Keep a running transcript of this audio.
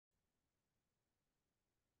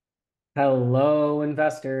Hello,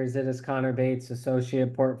 investors. It is Connor Bates,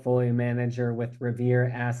 Associate Portfolio Manager with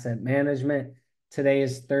Revere Asset Management. Today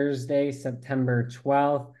is Thursday, September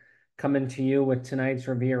 12th, coming to you with tonight's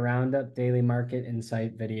Revere Roundup Daily Market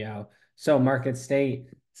Insight video. So, market state,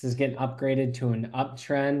 this is getting upgraded to an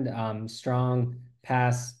uptrend, strong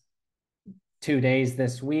past 2 days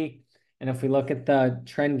this week. And if we look at the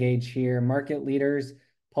trend gauge here, market leaders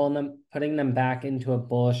putting them back into a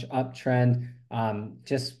bullish uptrend.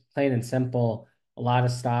 Just plain and simple, a lot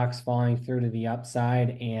of stocks falling through to the upside.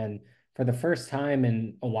 And for the first time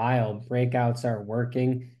in a while, breakouts are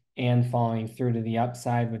working and falling through to the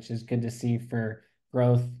upside, which is good to see for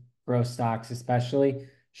growth stocks, especially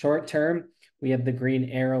short term. We have the green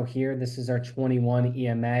arrow here. This is our 21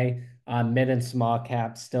 EMA. Mid and small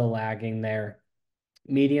cap still lagging there.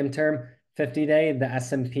 Medium term, 50-day, the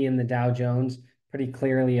S&P and the Dow Jones pretty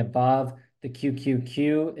clearly above. The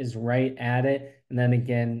QQQ is right at it. And then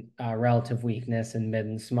again, relative weakness in mid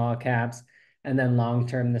and small caps. And then long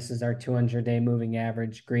term, this is our 200-day moving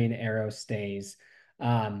average. Green arrow stays.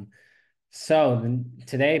 So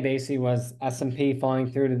today basically was S&P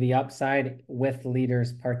falling through to the upside with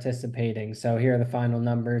leaders participating. So here are the final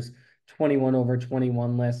numbers. 21 over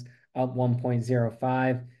 21 list up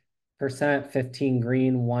 1.05%, 15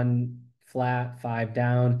 green, 1 flat, 5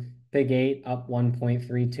 down. Big 8 up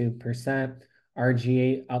 1.32%,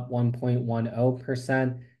 RG8 up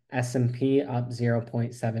 1.10%, S&P up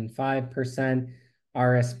 0.75%,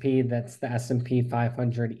 RSP, that's the S&P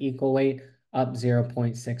 500 equal weight, up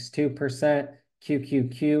 0.62%,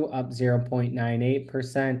 QQQ up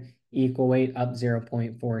 0.98%, equal weight up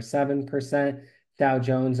 0.47%, Dow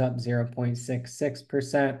Jones up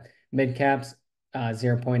 0.66%, mid caps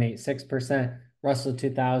 0.86%, Russell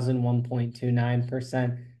 2000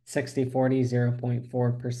 1.29%, 60/40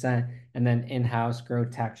 0.4%, and then in-house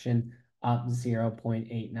GROTECTION up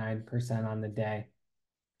 0.89% on the day.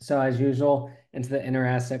 So as usual, into the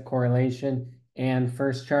inter-asset correlation. And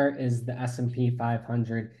first chart is the S&P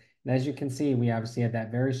 500. And as you can see, we obviously had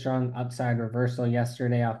that very strong upside reversal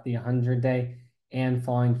yesterday off the 100-day and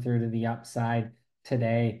falling through to the upside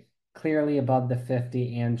today, clearly above the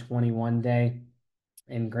 50 and 21-day.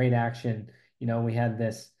 And great action. We had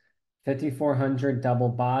this 5,400 double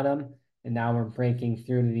bottom, and now we're breaking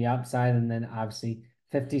through to the upside. And then obviously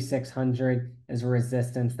 5,600 is a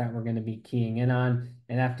resistance that we're going to be keying in on.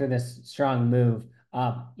 And after this strong move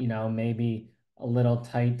up, maybe a little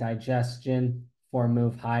tight digestion for a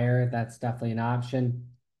move higher, that's definitely an option.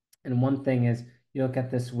 And one thing is, you look at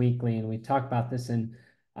this weekly, and we talked about this in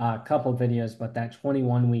a couple videos, but that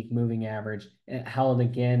 21-week moving average, it held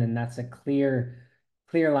again, and that's a clear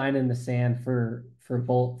line in the sand for a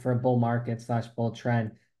bull market / bull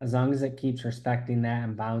trend. As long as it keeps respecting that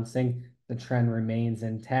and bouncing, the trend remains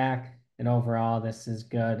intact. And overall, this is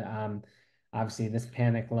good. Obviously, this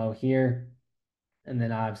panic low here, and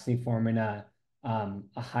then obviously forming a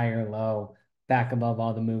higher low back above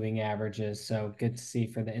all the moving averages. So good to see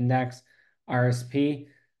for the index. RSP,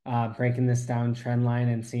 breaking this down trend line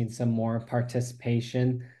and seeing some more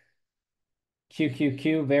participation.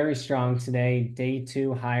 QQQ, very strong today. Day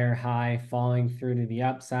 2, higher high, falling through to the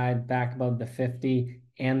upside, back above the 50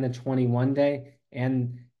 and the 21-day.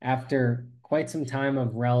 And after quite some time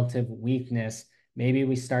of relative weakness, maybe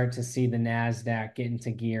we start to see the NASDAQ get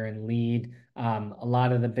into gear and lead. A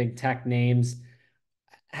lot of the big tech names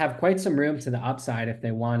have quite some room to the upside if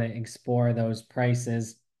they want to explore those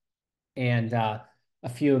prices. And a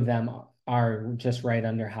few of them are just right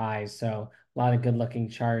under highs. So a lot of good looking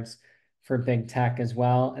charts for big tech as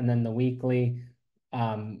well. And then the weekly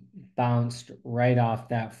bounced right off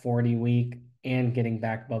that 40-week and getting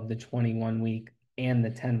back above the 21-week and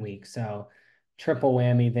the 10-week. So triple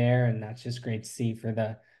whammy there, and that's just great to see for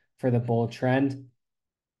the bull trend.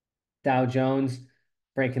 Dow Jones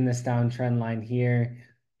breaking this downtrend line here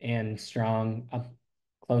and strong up,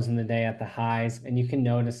 closing the day at the highs. And you can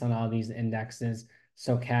notice on all these indexes,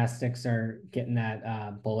 stochastics are getting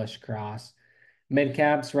that bullish cross. Mid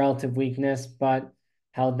caps, relative weakness, but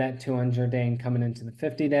held that 200-day and coming into the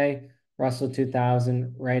 50-day. Russell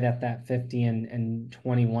 2000 right at that 50 and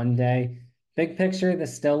 21-day. Big picture,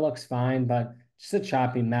 this still looks fine, but just a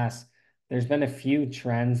choppy mess. There's been a few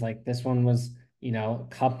trends, like this one was, a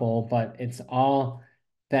couple, but it's all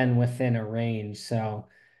been within a range. So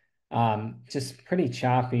just pretty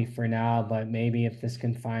choppy for now, but maybe if this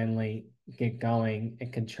can finally get going,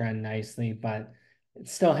 it could trend nicely, but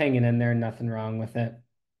it's still hanging in there, nothing wrong with it.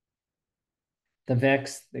 The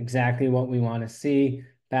VIX, exactly what we want to see,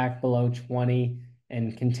 back below 20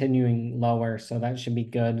 and continuing lower. So that should be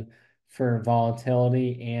good for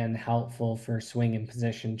volatility and helpful for swing and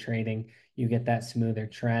position trading. You get that smoother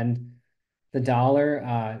trend. The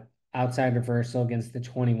dollar, outside reversal against the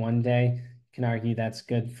 21-day, can argue that's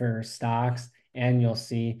good for stocks. And you'll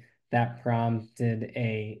see that prompted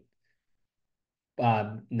a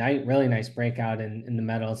really nice breakout in the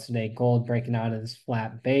metals today. Gold breaking out of this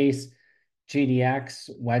flat base. GDX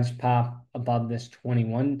wedge pop above this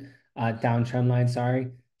 21 downtrend line,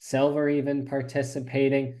 sorry. Silver even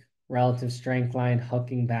participating, relative strength line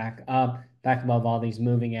hooking back up, back above all these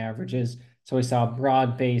moving averages. So we saw a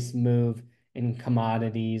broad-based move in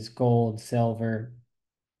commodities, gold, silver.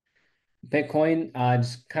 Bitcoin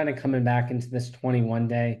just kind of coming back into this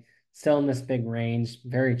 21-day, still in this big range,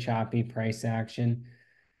 very choppy price action.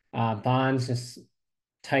 Bonds, just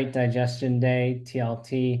tight digestion day,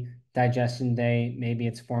 TLT, digestion day. Maybe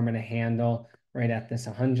it's forming a handle right at this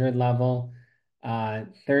 100 level.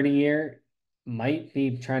 30-year might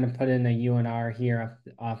be trying to put in a UNR here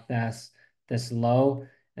off this low.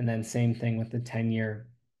 And then same thing with the 10-year.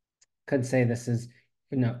 Could say this is,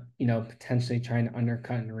 potentially trying to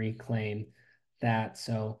undercut and reclaim that.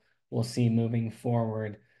 So we'll see moving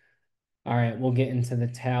forward. All right, we'll get into the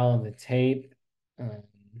tail of the tape.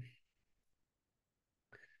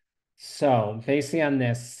 So basically on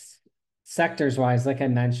this, sectors wise, like I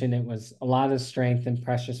mentioned, it was a lot of strength in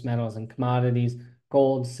precious metals and commodities,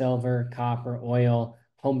 gold, silver, copper, oil.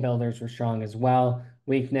 Home builders were strong as well.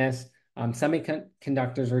 Weakness,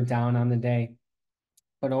 semiconductors were down on the day,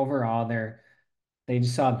 but overall they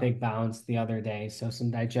just saw a big bounce the other day. So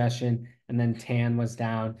some digestion, and then tan was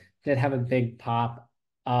down. Did have a big pop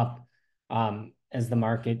up as the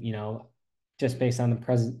market, just based on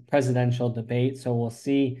the presidential debate. So we'll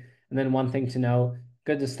see. And then one thing to know,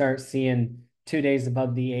 good to start seeing 2 days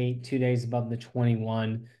above the 8, 2 days above the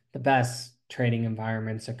 21. The best trading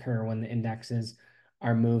environments occur when the indexes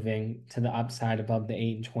are moving to the upside above the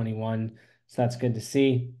 8 and 21. So that's good to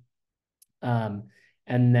see. And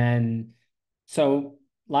then, so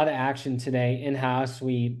a lot of action today in-house.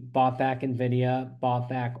 We bought back NVIDIA, bought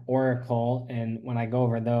back Oracle. And when I go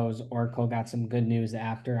over those, Oracle got some good news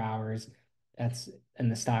after hours. And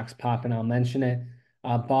the stock's popping. I'll mention it.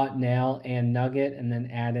 Bought Nail and Nugget, and then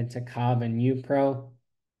added to Cobb and UPro.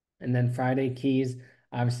 And then Friday keys,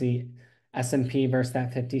 obviously S&P versus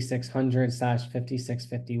that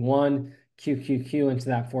 5600/5651, QQQ into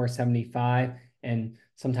that 475. And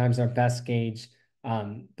sometimes our best gauge,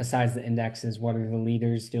 besides the indexes, what are the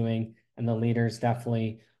leaders doing? And the leaders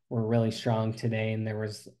definitely were really strong today. And there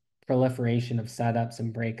was proliferation of setups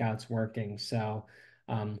and breakouts working. So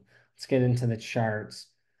let's get into the charts.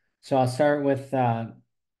 So I'll start with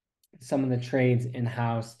some of the trades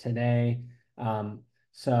in-house today.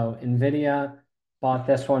 So NVIDIA bought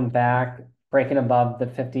this one back, breaking above the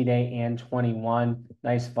 50-day and 21.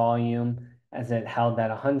 Nice volume as it held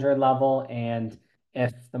that 100 level. And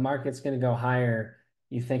if the market's going to go higher,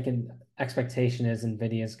 you think expectation is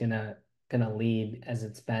NVIDIA is gonna lead as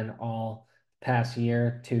it's been all past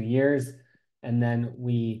year, 2 years. And then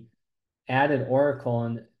we added Oracle,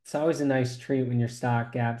 and it's always a nice treat when your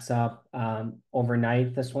stock gaps up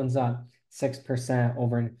overnight. This one's up 6%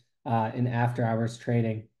 over in after hours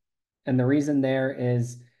trading. And the reason there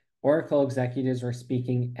is Oracle executives were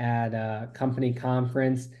speaking at a company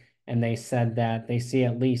conference, and they said that they see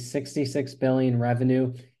at least 66 billion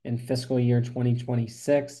revenue in fiscal year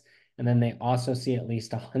 2026. And then they also see at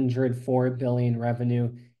least 104 billion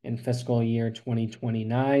revenue in fiscal year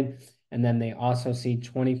 2029. And then they also see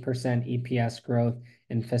 20% EPS growth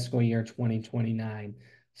in fiscal year 2029.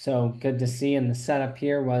 So good to see. And the setup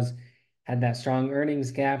here was had that strong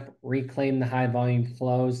earnings gap, reclaimed the high volume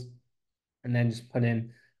close, and then just put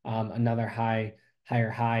in another higher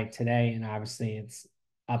high today. And obviously it's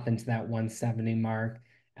up into that 170 mark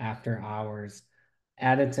after hours.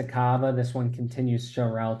 Added to Kava, this one continues to show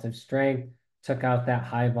relative strength. Took out that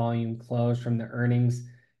high volume close from the earnings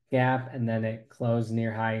gap, and then it closed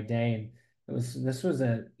near high day. And this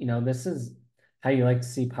is how you like to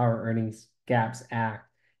see power earnings gaps act.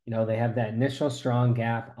 They have that initial strong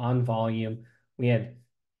gap on volume. We had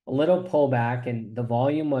a little pullback, and the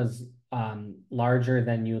volume was larger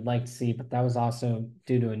than you would like to see, but that was also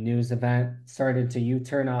due to a news event. Started to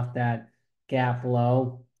U-turn off that gap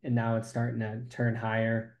low, and now it's starting to turn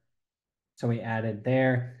higher. So we added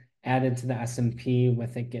there, added to the S&P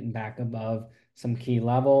with it getting back above some key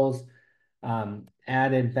levels.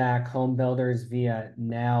 Added back home builders via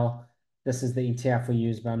NAL. This is the ETF we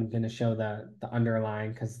use, but I'm going to show the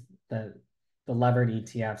underlying because the levered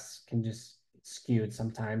ETFs can just skewed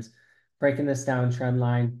sometimes. Breaking this down trend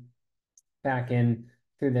line back in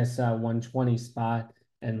through this 120 spot,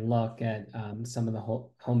 and look at some of the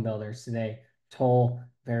home builders today. Toll,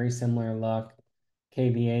 very similar look.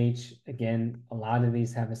 KBH. Again, a lot of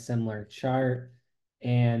these have a similar chart.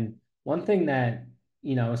 And one thing that,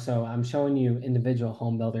 so I'm showing you individual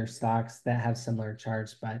home builder stocks that have similar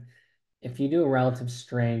charts, but if you do a relative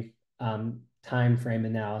strength time frame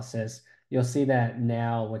analysis, you'll see that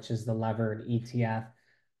now, which is the levered ETF,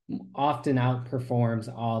 often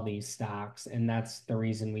outperforms all these stocks. And that's the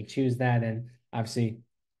reason we choose that. And obviously,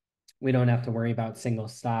 we don't have to worry about single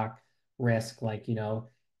stock risk. Like,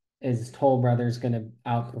 is Toll Brothers going to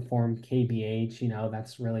outperform KBH?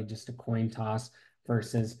 That's really just a coin toss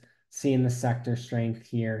versus seeing the sector strength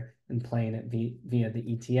here and playing it via the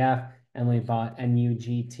ETF. And we bought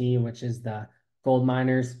NUGT, which is the gold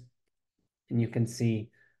miners. And you can see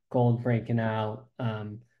gold breaking out,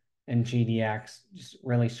 and GDX just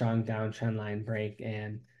really strong downtrend line break.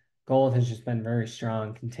 And gold has just been very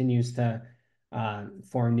strong, continues to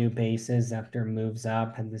form new bases after moves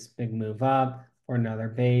up, had this big move up for another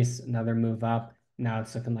base, another move up. Now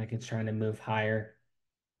it's looking like it's trying to move higher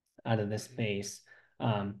out of this base.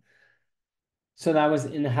 So that was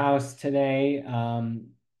in-house today.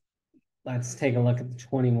 Let's take a look at the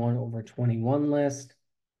 21 over 21 list.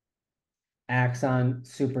 Axon,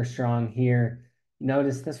 super strong here.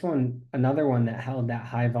 Notice this one, another one that held that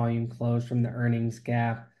high volume close from the earnings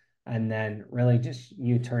gap, and then really just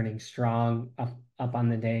U-turning strong up on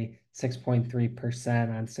the day,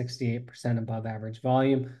 6.3% on 68% above average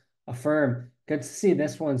volume. Affirm, good to see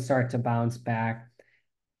this one start to bounce back.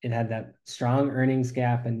 It had that strong earnings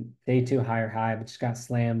gap and day two higher high, but just got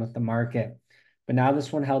slammed with the market. But now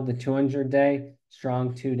this one held the 200-day,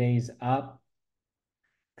 strong 2 days up.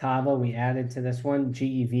 Kava, we added to this one,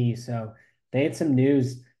 GEV. So they had some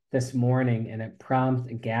news this morning and it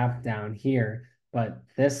prompted a gap down here, but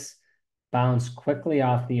this bounced quickly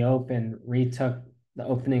off the open, retook the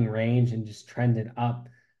opening range and just trended up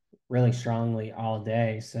really strongly all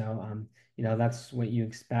day. So, that's what you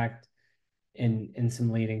expect in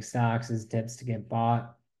some leading stocks is dips to get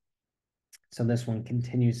bought. So this one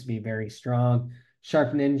continues to be very strong.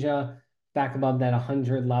 Sharp Ninja back above that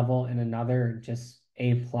 100 level and another just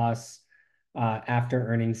A plus after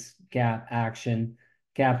earnings gap action.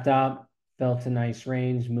 Gapped up, built a nice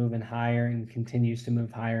range, moving higher and continues to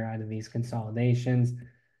move higher out of these consolidations.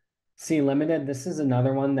 C Limited, this is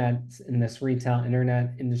another one that's in this retail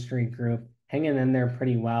internet industry group, hanging in there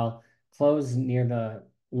pretty well. Closed near the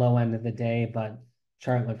low end of the day, but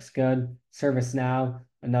chart looks good. ServiceNow,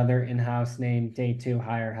 another in-house name, day two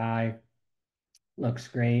higher high, looks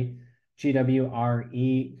great.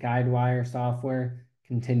 GWRE, Guidewire software,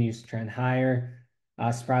 continues to trend higher.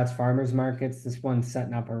 Sprouts Farmers Markets, this one's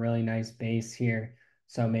setting up a really nice base here.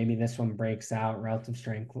 So maybe this one breaks out. Relative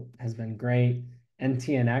strength has been great.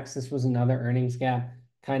 NTNX, this was another earnings gap,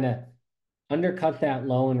 kind of undercut that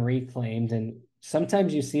low and reclaimed. And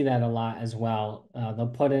sometimes you see that a lot as well. They'll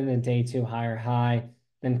put in a day two higher high,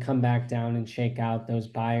 then come back down and shake out those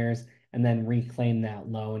buyers and then reclaim that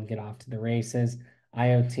low and get off to the races.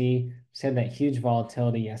 IoT, said that huge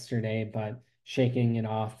volatility yesterday, but shaking it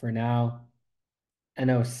off for now.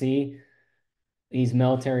 NOC, these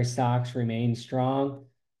military stocks remain strong.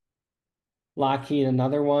 Lockheed,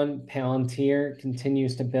 another one. Palantir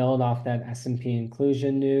continues to build off that S&P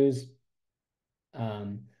inclusion news.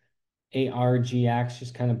 ARGX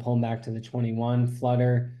just kind of pulling back to the 21.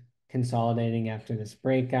 Flutter consolidating after this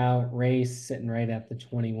breakout. Race sitting right at the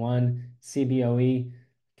 21. CBOE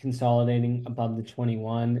consolidating above the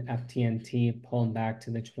 21. FTNT pulling back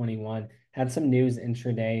to the 21. Had some news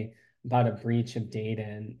intraday about a breach of data,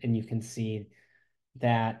 and you can see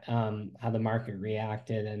that how the market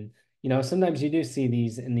reacted. And sometimes you do see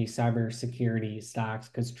these in these cybersecurity stocks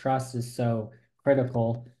because trust is so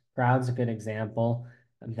critical. Crowd's a good example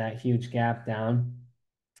of that huge gap down.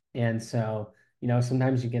 And so,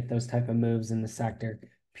 sometimes you get those type of moves in the sector.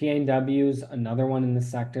 PNW's another one in the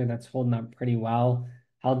sector that's holding up pretty well.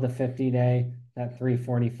 Held the 50-day, that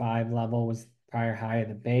 345 level was prior high of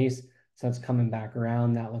the base. So it's coming back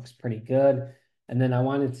around. That looks pretty good. And then I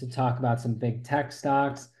wanted to talk about some big tech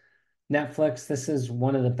stocks. Netflix, this is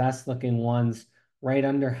one of the best looking ones, right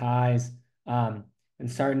under highs, and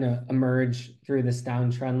starting to emerge through this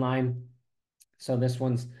downtrend line. So this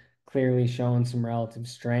one's clearly showing some relative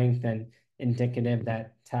strength and indicative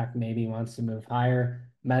that tech maybe wants to move higher.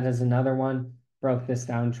 Meta's another one, broke this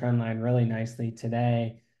downtrend line really nicely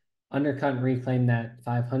today. Undercut and reclaim that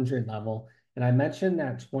 500 level. And I mentioned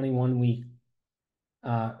that 21-week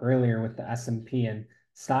earlier with the S&P, and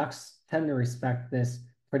stocks tend to respect this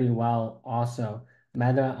pretty well also.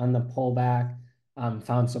 Meta on the pullback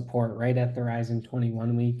found support right at the rising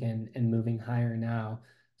 21-week and moving higher now.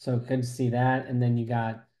 So good to see that. And then you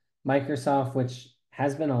got Microsoft, which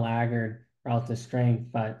has been a laggard relative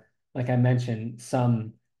strength. But like I mentioned,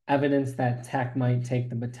 some evidence that tech might take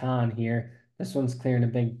the baton here. This one's clearing a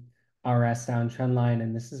big RS downtrend line,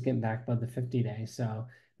 and this is getting back above the 50-day. So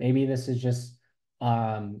maybe this is just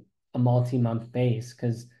a multi-month base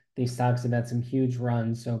because these stocks have had some huge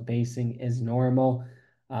runs. So basing is normal.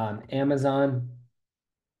 Amazon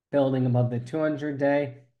building above the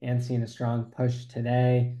 200-day and seeing a strong push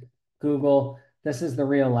today. Google, this is the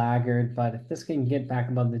real laggard, but if this can get back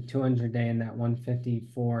above the 200-day and that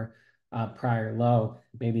 154 prior low,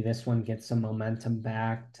 maybe this one gets some momentum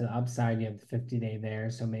back to the upside. You have the 50-day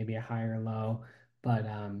there, so maybe a higher low. But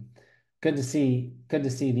good to see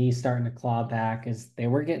these starting to claw back as they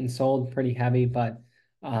were getting sold pretty heavy, but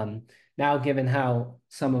now given how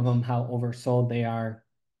some of them how oversold they are,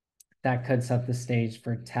 that could set the stage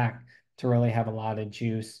for tech to really have a lot of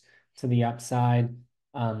juice to the upside.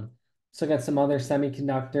 So got some other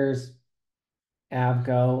semiconductors,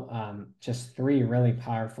 Avgo, just 3 really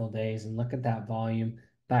powerful days. And look at that volume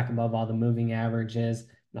back above all the moving averages.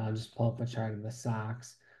 And I'll just pull up a chart of the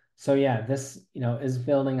stocks. So yeah, this is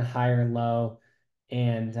building a higher low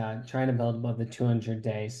and trying to build above the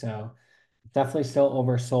 200-day. So definitely still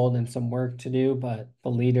oversold and some work to do, but the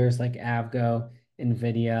leaders like Avgo,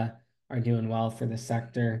 Nvidia are doing well for the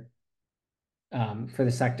sector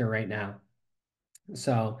right now.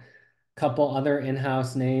 So a couple other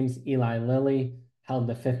in-house names, Eli Lilly held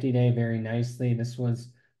the 50-day very nicely. This was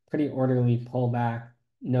pretty orderly pullback,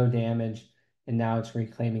 no damage, and now it's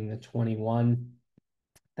reclaiming the 21.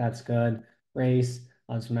 That's good. Race,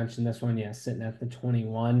 I'll just mention this one, yeah, sitting at the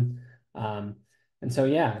 21. And so,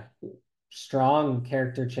 yeah, strong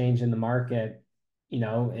character change in the market.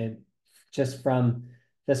 It just from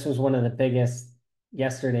this was one of the biggest,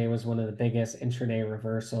 yesterday was one of the biggest intraday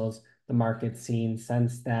reversals the market's seen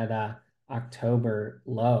since that October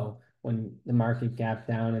low when the market gapped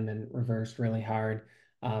down and then reversed really hard.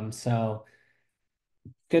 So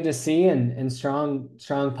good to see and strong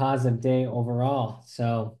positive day overall.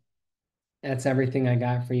 So that's everything I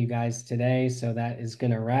got for you guys today. So that is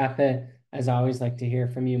going to wrap it. As I always like to hear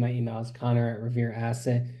from you. My email is Connor@Revere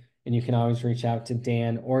Asset, and you can always reach out to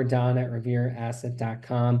Dan or Don at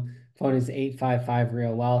revereasset.com. Phone is 855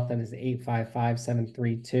 Real Wealth. That is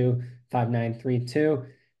 855-732-5932.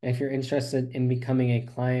 And if you're interested in becoming a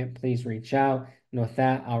client, please reach out. And with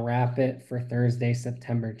that, I'll wrap it for Thursday,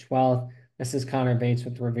 September 12th. This is Connor Bates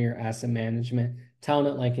with Revere Asset Management, telling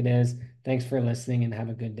it like it is. Thanks for listening and have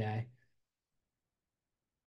a good day.